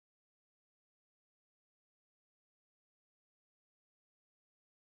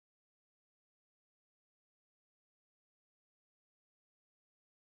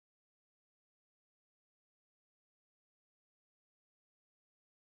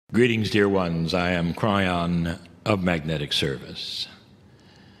Greetings, dear ones. I am Kryon of Magnetic Service.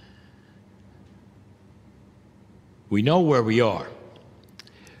 We know where we are,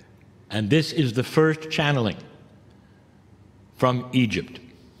 and this is the first channeling from Egypt.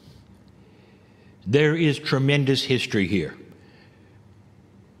 There is tremendous history here.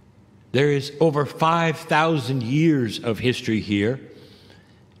 There is over 5,000 years of history here,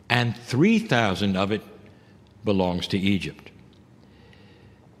 and 3,000 of it belongs to Egypt.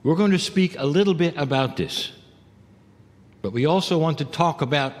 We're going to speak a little bit about this, but we also want to talk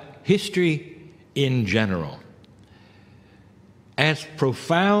about history in general. As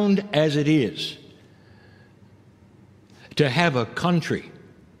profound as it is to have a country,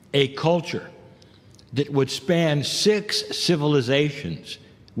 a culture that would span 6 civilizations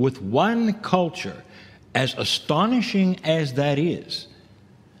with one culture, as astonishing as that is,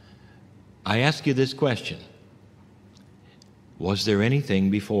 I ask you this question: was there anything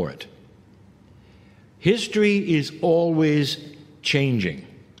before it? History is always changing.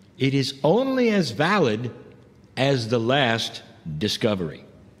 It is only as valid as the last discovery.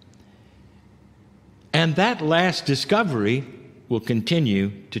 And that last discovery will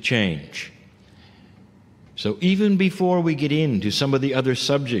continue to change. So even before we get into some of the other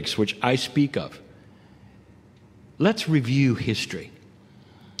subjects which I speak of, let's review history.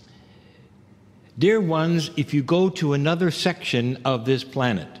 Dear ones, if you go to another section of this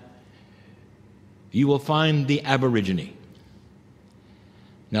planet, you will find the Aborigine.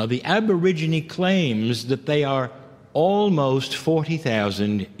 Now, the Aborigine claims that they are almost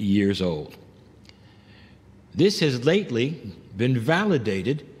 40,000 years old. This has lately been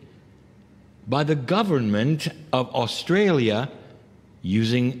validated by the government of Australia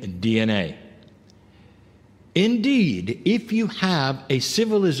using DNA. Indeed, if you have a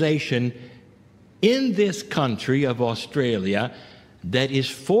civilization in this country of Australia that is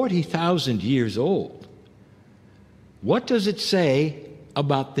 40,000 years old, what does it say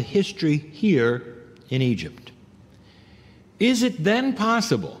about the history here in Egypt? Is it then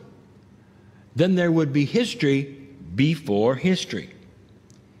possible then there would be history before history?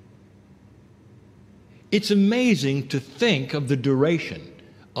 It's amazing to think of the duration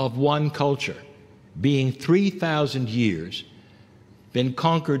of one culture being 3,000 years, been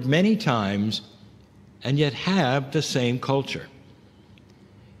conquered many times, and yet have the same culture.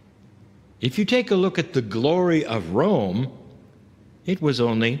 If you take a look at the glory of Rome, it was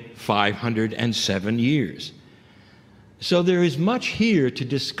only 507 years. So there is much here to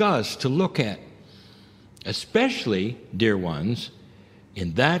discuss, to look at, especially, dear ones,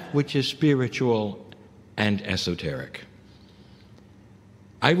 in that which is spiritual and esoteric.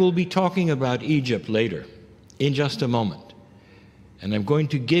 I will be talking about Egypt later, in just a moment. And I'm going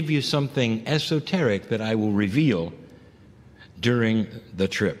to give you something esoteric that I will reveal during the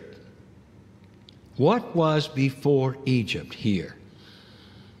trip. What was before Egypt here?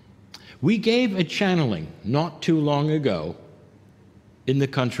 We gave a channeling not too long ago in the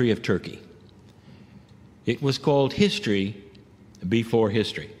country of Turkey. It was called History Before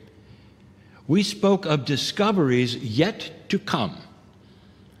History. We spoke of discoveries yet to come,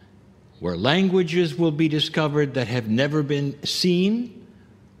 where languages will be discovered that have never been seen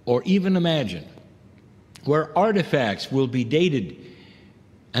or even imagined, where artifacts will be dated,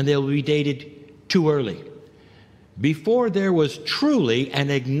 and they'll be dated too early, before there was truly an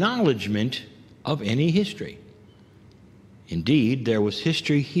acknowledgement of any history. Indeed, there was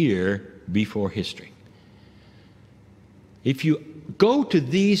history here before history. If you go to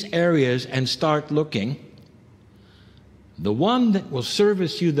these areas and start looking, the one that will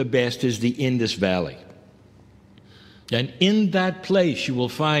service you the best is the Indus Valley. And in that place you will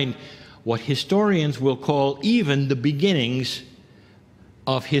find what historians will call even the beginnings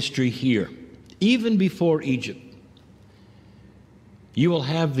of history here, even before Egypt. You will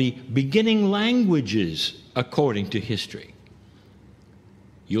have the beginning languages according to history.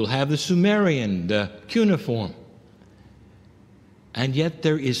 You'll have the Sumerian, the cuneiform. And yet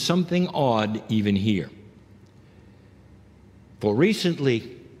there is something odd even here. For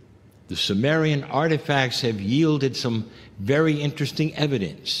recently, the Sumerian artifacts have yielded some very interesting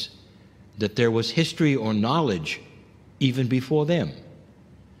evidence that there was history or knowledge even before them.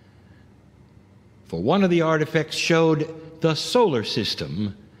 For one of the artifacts showed the solar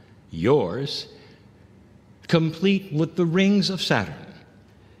system, yours, complete with the rings of Saturn.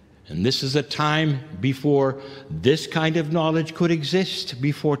 And this is a time before this kind of knowledge could exist,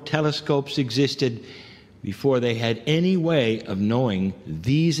 before telescopes existed, before they had any way of knowing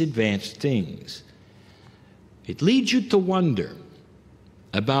these advanced things. It leads you to wonder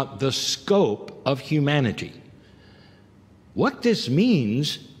about the scope of humanity. What this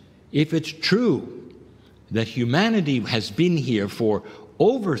means if it's true that humanity has been here for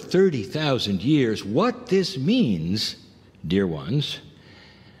over 30,000 years, what this means, dear ones,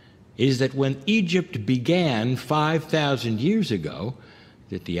 is that when Egypt began 5,000 years ago,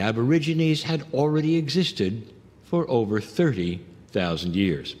 that the Aborigines had already existed for over 30,000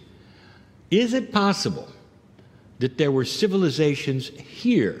 years. Is it possible that there were civilizations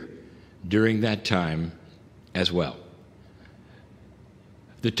here during that time as well?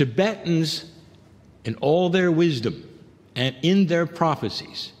 The Tibetans, in all their wisdom and in their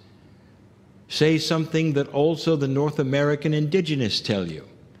prophecies, say something that also the North American indigenous tell you,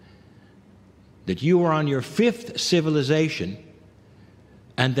 that you are on your fifth civilization,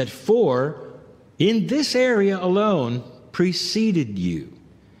 and that four in this area alone preceded you.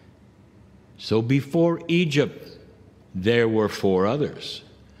 So before Egypt, there were four others.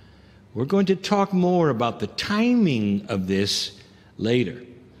 We're going to talk more about the timing of this later.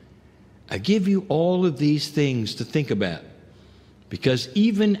 I give you all of these things to think about, because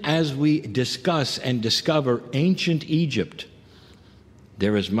even as we discuss and discover ancient Egypt,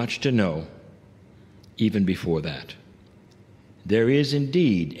 there is much to know even before that. There is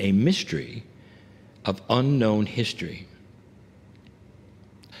indeed a mystery of unknown history.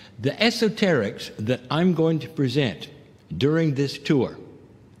 The esoterics that I'm going to present during this tour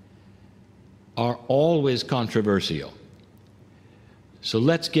are always controversial. So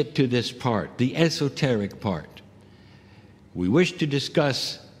let's get to this part, the esoteric part. We wish to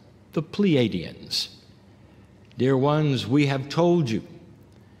discuss the Pleiadians. Dear ones, we have told you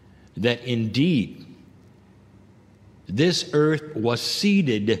that indeed this earth was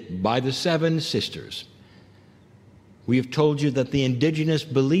seeded by the seven sisters. We have told you that the indigenous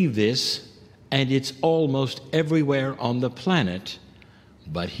believe this, and it's almost everywhere on the planet,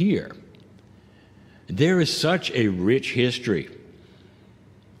 but here. There is such a rich history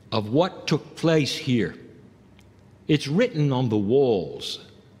of what took place here. It's written on the walls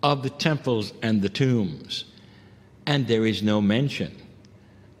of the temples and the tombs, and there is no mention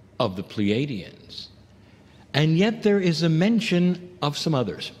of the Pleiadians. And yet there is a mention of some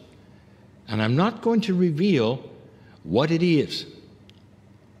others. And I'm not going to reveal what it is.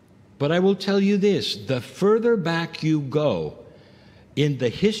 But I will tell you this: the further back you go in the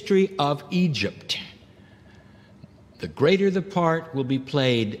history of Egypt, the greater the part will be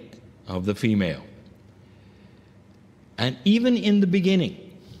played of the female. And even in the beginning,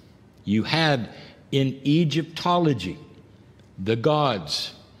 you had in Egyptology the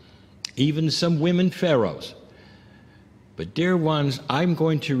gods, even some women pharaohs. But dear ones, I'm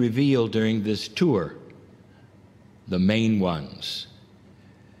going to reveal during this tour the main ones.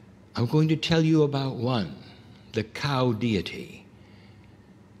 I'm going to tell you about one, the cow deity,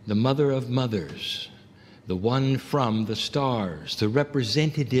 the mother of mothers, the one from the stars, the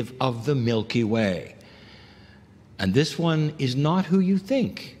representative of the Milky Way. And this one is not who you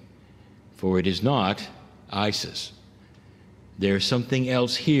think, for it is not Isis. There's something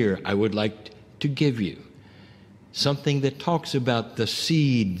else here I would like to give you, something that talks about the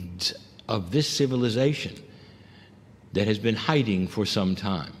seeds of this civilization that has been hiding for some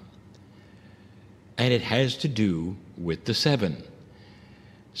time. And it has to do with the seven.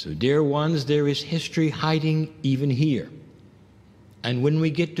 So, dear ones, there is history hiding even here. And when we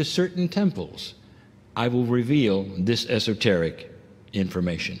get to certain temples, I will reveal this esoteric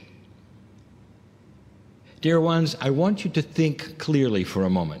information. Dear ones, I want you to think clearly for a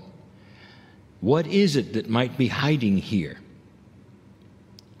moment. What is it that might be hiding here?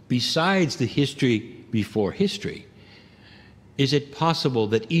 Besides the history before history, is it possible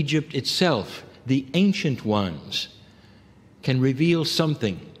that Egypt itself, the ancient ones, can reveal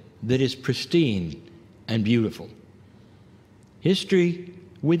something that is pristine and beautiful? History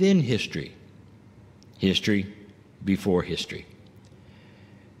within history. History before history.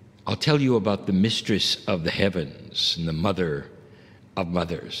 I'll tell you about the mistress of the heavens and the mother of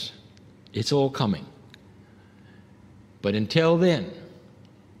mothers. It's all coming. But until then,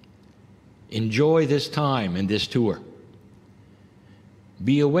 enjoy this time and this tour.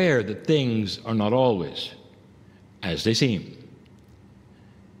 Be aware that things are not always as they seem.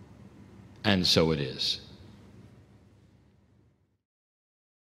 And so it is.